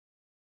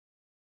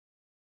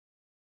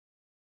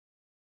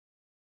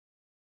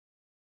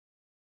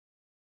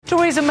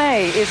Theresa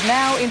May is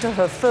now into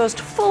her first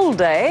full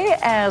day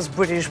as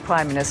British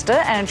Prime Minister,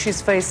 and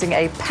she's facing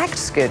a packed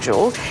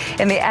schedule.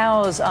 In the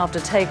hours after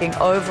taking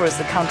over as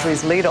the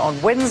country's leader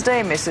on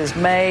Wednesday, Mrs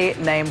May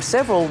named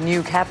several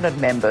new cabinet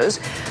members.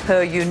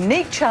 Her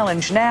unique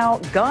challenge now: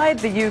 guide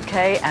the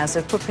UK as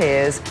it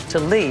prepares to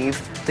leave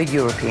the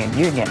European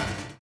Union.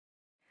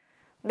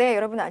 네,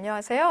 여러분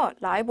안녕하세요.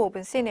 라이브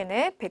오븐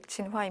CNN의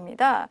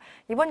백진화입니다.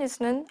 이번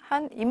뉴스는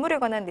한 인물에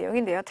관한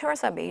내용인데요.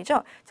 테레사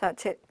메이죠. 자,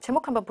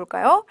 제목 한번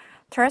볼까요?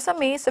 Theresa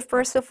May's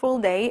first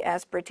full day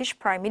as British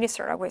Prime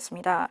Minister라고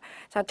했습니다.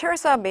 자,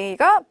 테레사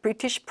메이가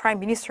British Prime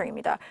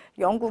Minister입니다.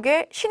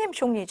 영국의 신임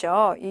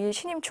총리죠. 이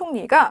신임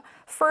총리가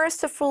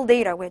first full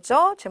day라고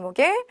했죠.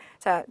 제목에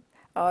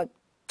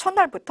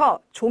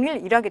첫날부터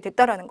종일 일하게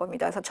됐다라는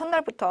겁니다. 그래서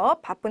첫날부터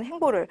바쁜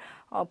행보를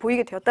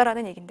보이게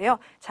되었다라는 얘기인데요.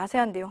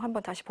 자세한 내용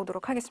한번 다시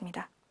보도록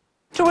하겠습니다.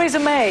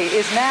 Theresa May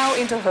is now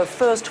into her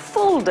first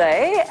full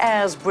day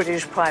as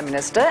British Prime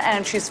Minister,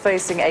 and she's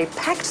facing a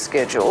packed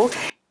schedule.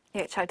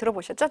 예, 잘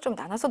들어보셨죠? 좀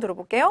나눠서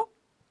들어볼게요.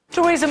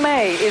 Theresa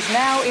May is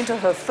now into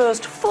her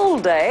first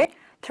full day.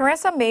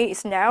 Theresa May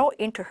is now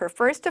into her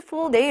first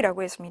full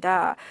day라고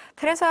했습니다.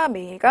 테레사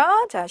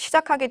메이가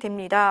시작하게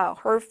됩니다.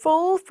 Her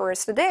full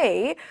first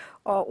day.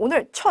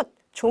 오늘 첫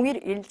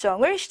종일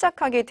일정을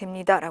시작하게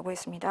됩니다라고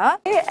했습니다.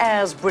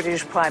 As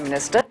British Prime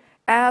Minister.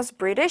 As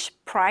British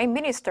Prime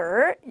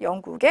Minister,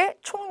 영국의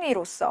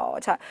총리로서.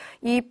 자,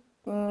 이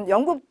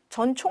영국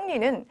전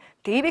총리는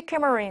데이빗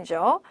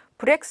캐머런이죠.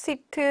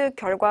 브렉시트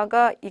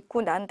결과가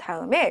있고 난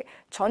다음에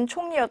전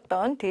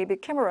총리였던 데이빗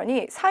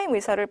캐머런이 사임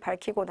의사를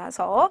밝히고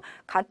나서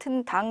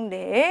같은 당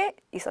내에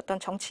있었던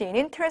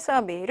정치인인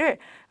테레사 메이를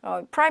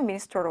프라임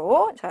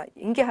미니스터로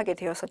임기하게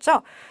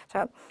되었었죠.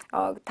 자,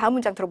 다음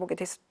문장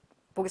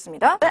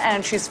들어보겠습니다.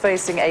 And she's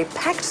facing a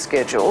packed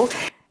schedule.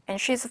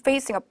 And she's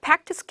facing a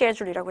packed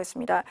schedule이라고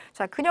했습니다.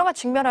 자, 그녀가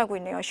직면하고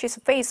있네요.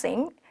 She's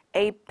facing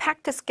a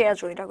packed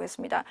schedule이라고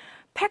했습니다.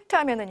 packed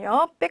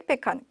하면은요,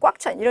 빽빽한, 꽉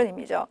찬 이런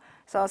의미죠.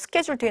 그래서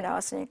스케줄 뒤에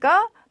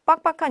나왔으니까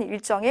빡빡한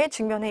일정에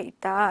직면해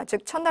있다.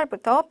 즉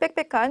첫날부터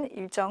빽빽한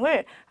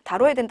일정을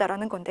다뤄야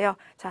된다라는 건데요.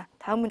 자,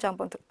 다음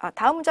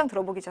문장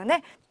들어보기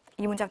전에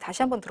이 문장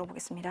다시 한번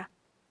들어보겠습니다.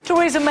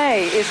 Theresa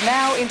May is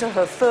now into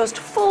her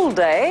first full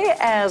day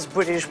as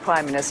British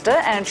Prime Minister,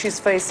 and she's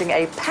facing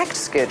a packed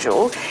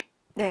schedule.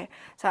 네,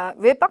 자,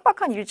 왜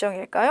빡빡한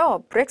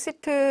일정일까요?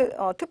 브렉시트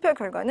투표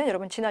결과는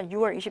여러분 지난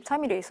 6월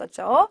 23일에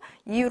있었죠.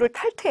 EU를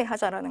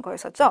탈퇴하자라는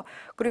거였었죠.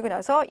 그리고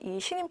나서 이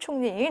신임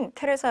총리인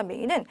테레사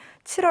메이는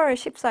 7월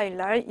 14일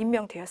날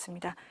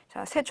임명되었습니다.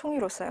 자, 새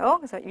총리로서요.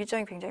 그래서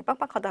일정이 굉장히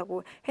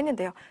빡빡하다고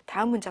했는데요.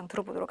 다음 문장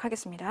들어보도록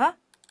하겠습니다.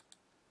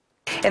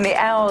 In the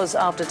hours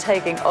after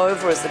taking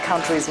over as the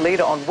country's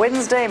leader on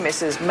Wednesday,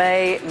 Mrs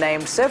May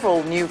named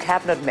several new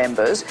cabinet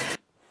members.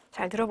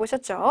 잘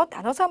들어보셨죠?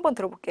 단어서 한번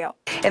들어볼게요.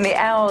 In the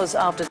hours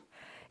after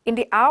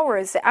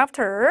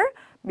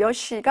몇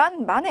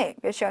시간 만에,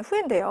 몇 시간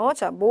후인데요.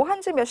 자, 뭐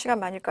한지 몇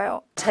시간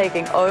만일까요?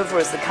 Taking over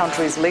as the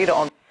country's leader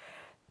on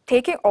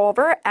Taking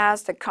over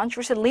as the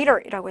country's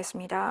leader이라고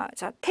했습니다.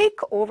 자, take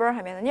over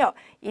하면은요,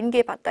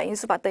 인계받다,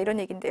 인수받다 이런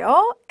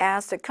얘기인데요.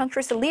 As the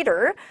country's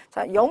leader,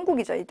 자,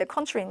 영국이죠. 이때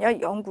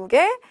country는요,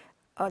 영국의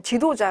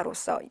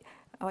지도자로서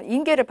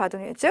인계를 받은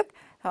후에, 즉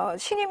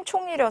신임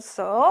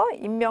총리로서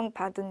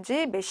임명받은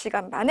지 몇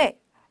시간 만에,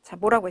 자,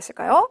 뭐라고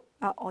했을까요?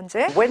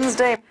 언제?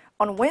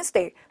 On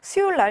Wednesday,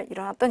 수요일 날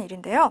일어났던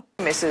일인데요.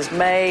 Mrs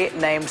May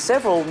named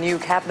several new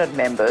cabinet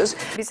members.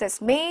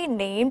 Mrs May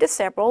named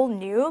several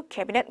new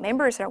cabinet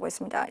members라고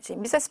했습니다. 이제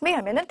Mrs May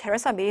하면은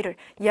테레사 메이를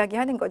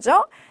이야기하는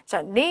거죠. 자,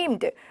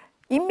 named,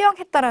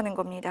 임명했다라는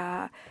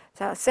겁니다.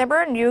 자,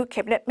 several new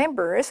cabinet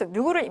members,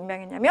 누구를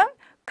임명했냐면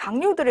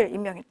강요들을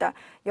임명했다.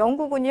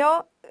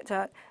 영국은요,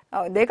 자,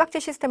 내각제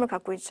시스템을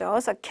갖고 있죠.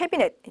 그래서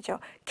캐비넷이죠.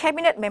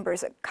 cabinet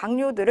members,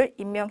 강요들을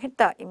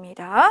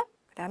임명했다입니다.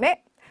 그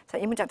다음에 자,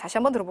 이 문장 다시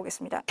한번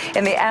들어보겠습니다.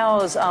 In the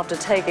hours after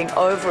taking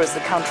over as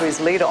the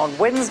country's leader on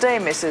Wednesday,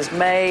 Mrs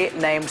May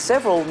named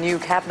several new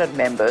cabinet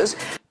members.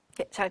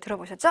 네, 잘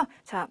들어보셨죠?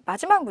 자,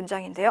 마지막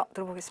문장인데요.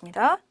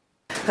 들어보겠습니다.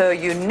 Her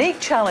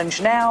unique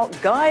challenge now: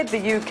 guide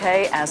the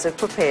UK as it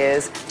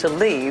prepares to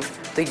leave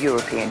the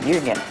European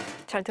Union.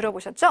 잘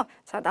들어보셨죠?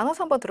 자,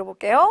 나눠서 한번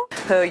들어볼게요.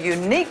 Her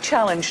unique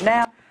challenge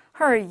now.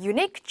 Her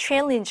unique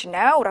challenge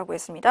now라고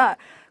했습니다.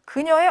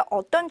 그녀의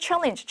어떤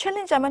챌린지,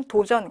 챌린지 하면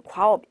도전,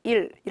 과업,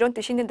 일 이런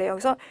뜻이 있는데요.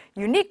 여기서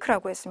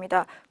unique라고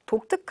했습니다.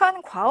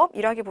 독특한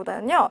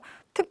과업이라기보다는요.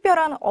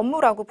 특별한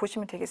업무라고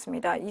보시면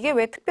되겠습니다. 이게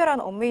왜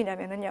특별한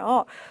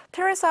업무이냐면요.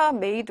 테레사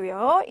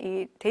메이도요.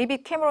 이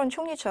데이빗 캐머런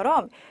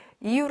총리처럼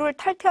EU를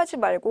탈퇴하지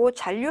말고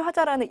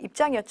잔류하자라는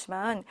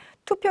입장이었지만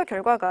투표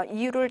결과가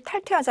EU를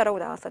탈퇴하자라고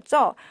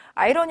나왔었죠.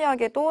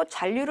 아이러니하게도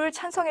잔류를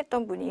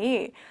찬성했던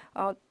분이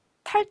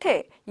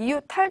EU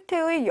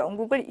탈퇴의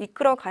영국을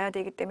이끌어 가야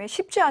되기 때문에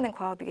쉽지 않은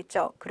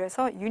과업이겠죠.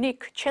 그래서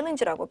unique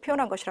challenge라고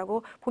표현한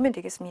것이라고 보면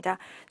되겠습니다.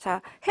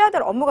 자, 해야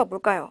될 업무가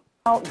뭘까요?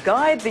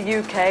 Guide the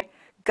UK.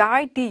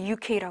 Guide the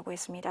UK라고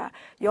했습니다.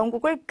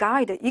 영국을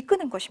guide,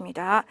 이끄는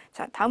것입니다.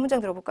 자, 다음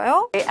문장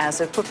들어볼까요?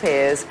 As it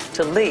prepares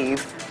to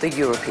leave the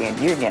European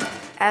Union.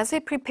 as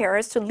it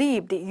prepares to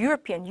leave the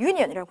European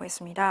Union이라고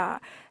했습니다.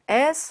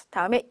 as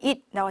다음에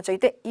it 나왔죠.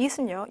 이때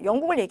it은요.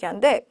 영국을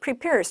얘기하는데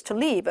prepares to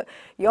leave.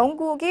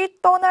 영국이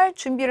떠날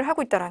준비를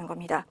하고 있다는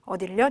겁니다.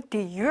 어디를요?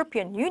 The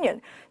European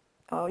Union.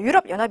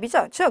 유럽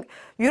연합이죠. 즉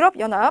유럽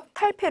연합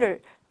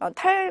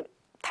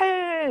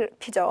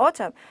탈피죠.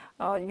 자,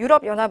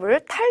 유럽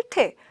연합을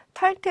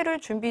탈퇴를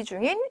준비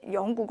중인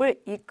영국을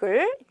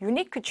이끌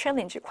유니크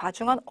챌린지,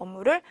 과중한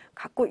업무를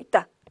갖고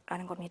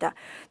있다라는 겁니다.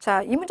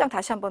 자, 이 문장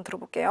다시 한번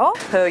들어볼게요.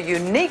 Her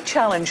unique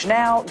challenge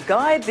now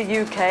guide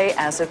the UK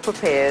as it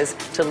prepares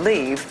to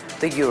leave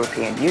the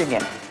European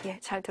Union. 예,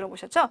 잘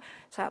들어보셨죠?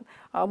 자,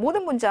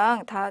 모든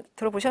문장 다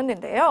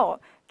들어보셨는데요.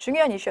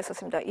 중요한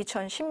이슈였었습니다.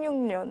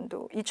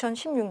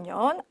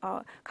 2016년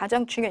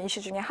가장 중요한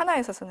이슈 중에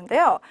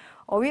하나였었는데요.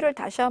 어휘를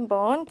다시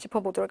한번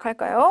짚어보도록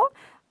할까요?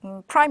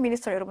 프라임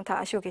미니스터 여러분 다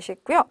아시고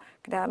계시고요.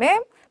 그 다음에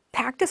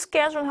packed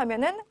schedule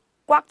하면은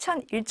꽉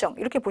찬 일정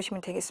이렇게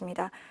보시면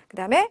되겠습니다. 그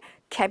다음에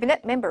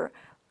cabinet member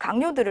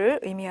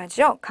강요들을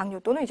의미하죠. 강요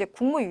또는 이제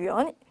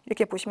국무위원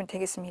이렇게 보시면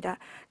되겠습니다.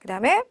 그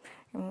다음에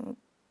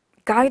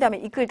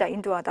가이드하면 이끌다,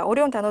 인도하다.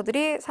 어려운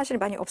단어들이 사실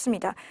많이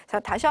없습니다.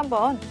 자, 다시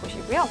한번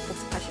보시고요.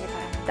 복습하시기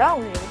바랍니다.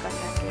 오늘 여기까지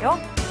할게요.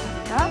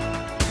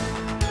 감사합니다.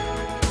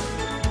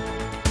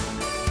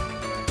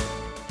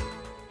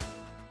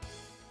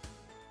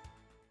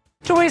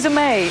 Theresa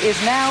May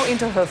is now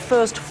into her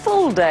first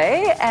full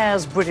day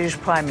as British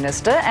Prime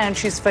Minister, and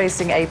she's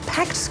facing a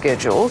packed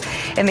schedule.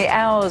 In the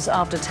hours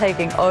after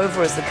taking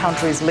over as the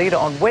country's leader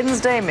on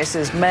Wednesday,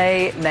 Mrs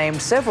May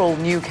named several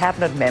new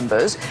cabinet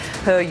members.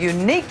 Her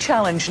unique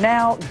challenge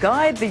now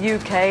guide the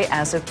UK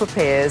as it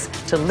prepares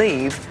to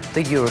leave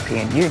the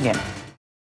European Union.